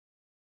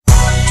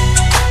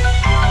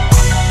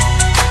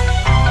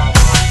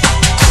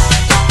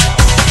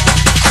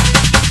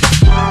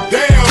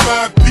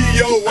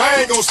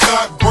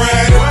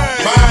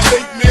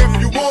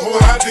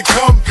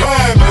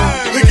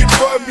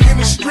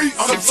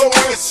so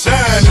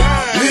outshine.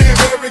 Live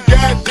every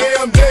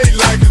goddamn day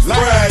like it's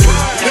Friday.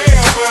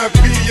 Damn, I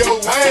be yo,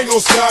 I ain't gon'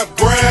 stop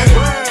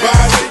grinding.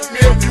 Violate me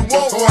if you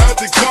want, gon' have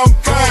to come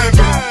find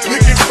me.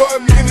 Looking for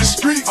me in the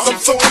streets, I'm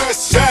so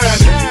outshine.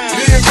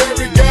 Live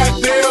every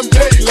goddamn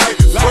day like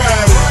it's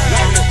Friday.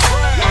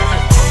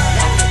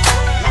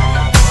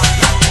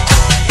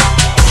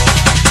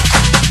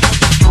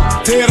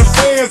 Tell the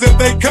fans if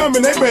they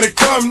coming, they better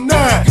come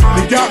now.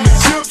 They got me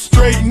chipped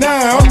straight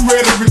now, I'm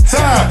ready to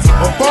retire.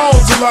 A ball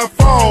till I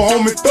fall,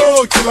 homie,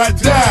 thug till I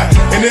die.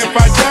 And if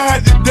I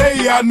died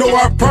today, I know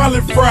I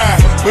probably fry.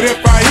 But if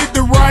I hit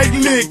the right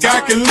lick,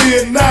 I can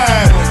live 9.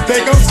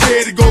 Think I'm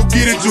scared to go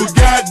get it, you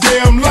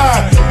goddamn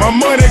lie. My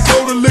money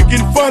go to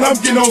looking fun, I'm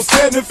getting on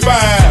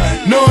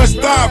 75.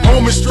 Non-stop,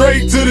 homie,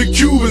 straight to the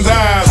Cuban's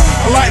eyes.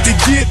 I like to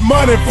get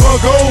money,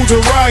 fuck hoes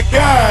and rock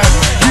guys.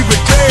 Give a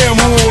damn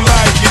who don't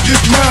like it,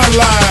 this my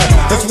life.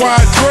 That's why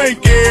I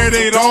drink every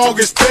day, dog,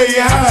 and stay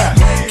high.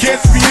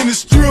 Catch me in the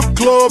strip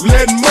club,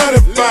 letting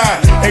money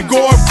fly. And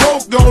going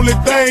broke, the only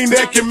thing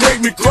that can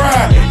make me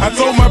cry. I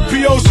told my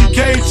P.O. she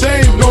can't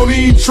change, don't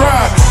even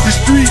try. The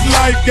street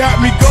life got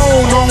me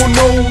gone, I don't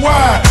know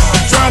why.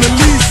 I'm trying to at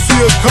least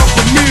see a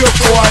couple meal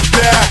before I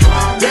die.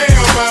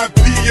 Damn, my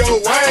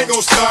P.O., I ain't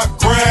gon' stop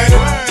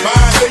grinding.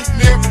 Violate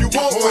me if you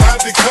want, gon'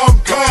 have to come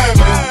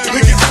climbing.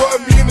 Looking for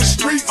me in the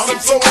streets,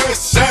 I'm so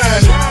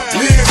outside.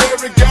 Live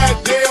every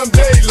goddamn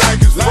day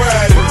like it's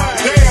Friday.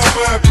 Damn,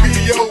 my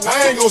P.O.,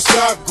 I ain't gon'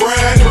 stop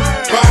grinding.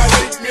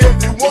 Violate me if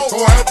you want,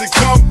 gon' have to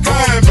come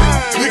climbing.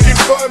 Looking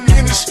for me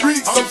in the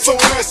streets, I'm so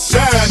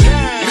outside.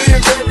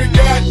 Live every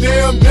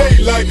goddamn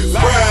day like it's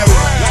Friday.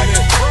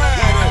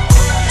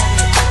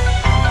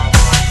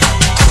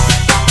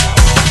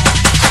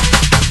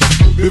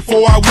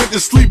 Before I went to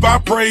sleep, I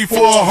prayed for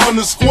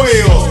 100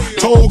 squares.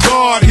 Told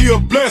God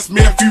he'll bless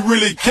me if he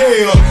really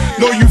cares.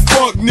 Know you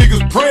fuck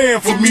niggas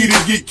praying for me to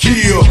get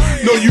killed.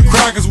 Know you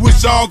crackers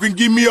wish y'all can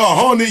give me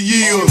 100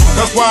 years.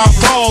 That's why I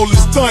fall and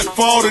stunt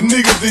for all the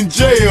niggas in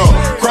jail.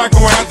 Cracker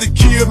will have to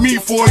kill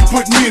me before he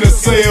put me in a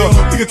cell.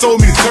 Nigga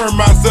told me to turn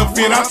myself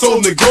in, I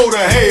told him to go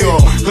to hell.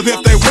 Cause if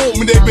they want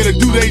me, they better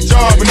do their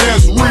job, and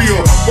that's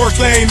real.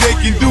 Worst thing they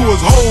can do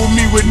is hold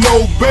me with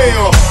no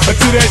bail.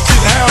 Until that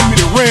shit had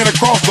me, they ran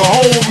across the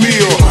whole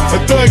meal. I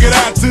thug it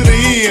out to the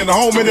end,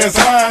 homie, that's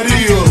how it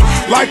is.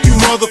 Like you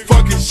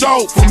motherfucking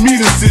short for me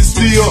to sit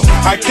still.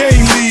 I can't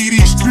leave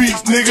these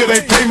streets, nigga, they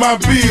pay my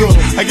bill.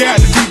 I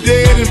got to be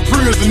dead in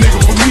prison, nigga,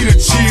 for me to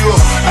chill.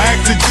 I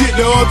asked legit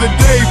the other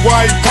day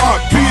why he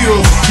popped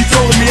pills. He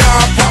told me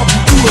I'd pop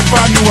him too if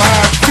I knew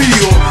how I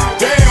feel.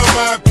 Damn,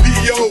 my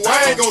P.O.,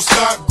 I ain't gon'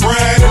 stop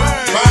grinding.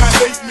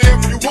 Violate me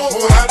if you want,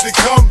 gon' have to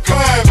come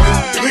climbing.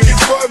 Looking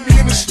for me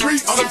in the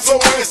streets, I'm so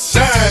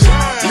outside.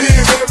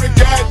 Live every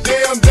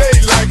goddamn day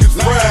like it's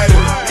Friday.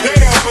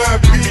 Damn,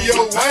 my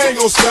P.O., I ain't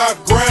gon' stop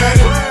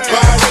grinding.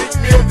 Violate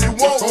me if you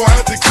want, gon'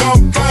 have to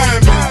come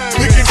climbing.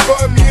 Looking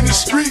for me in the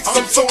streets,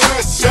 I'm so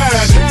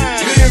outside.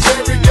 Live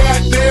every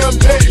goddamn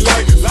day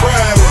like it's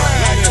Friday.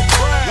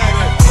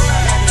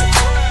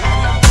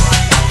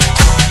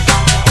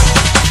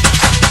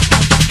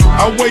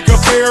 I wake up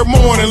every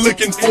morning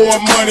looking for a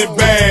money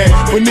bag.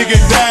 When nigga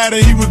died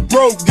and he was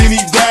broke, then he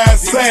died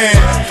sad.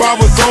 If I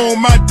was on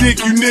my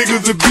dick, you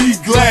niggas would be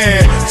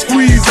glad.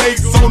 Squeeze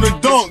eights on the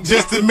dunk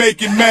just to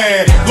make it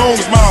mad. Long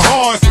as my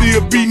heart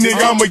still beat,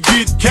 nigga, I'ma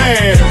get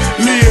cash.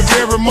 Live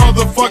every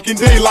motherfucking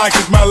day like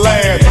it's my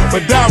last.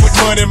 But die with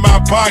money in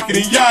my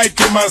pocket and yike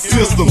in my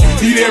system.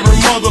 Eat every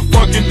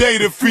motherfucking day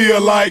to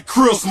feel like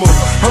Christmas.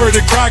 Heard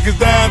the crackers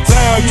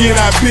downtown, getting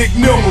out big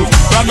nipples.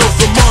 But I know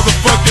some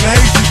motherfucking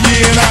Haitians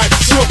getting out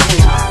triple.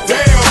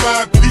 Damn,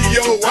 my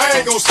P.O., I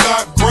ain't gon'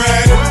 stop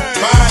grinding.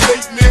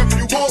 Violate me if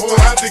you want,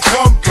 gon' have to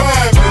come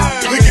climbing.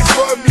 Looking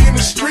for me in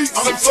the streets,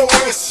 I'm so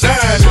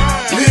outside.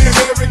 Live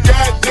every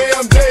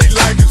goddamn day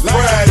like it's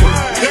Friday.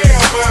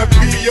 Damn, my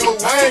P.O.,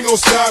 I ain't gon'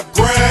 stop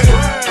grinding.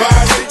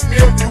 Violate me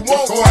if you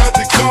want, gon' have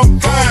to come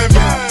climbing.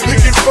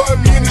 Looking for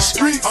me in the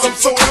streets, I'm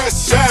so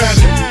outside.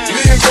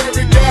 Live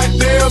every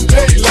goddamn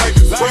day like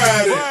it's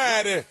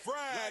Friday.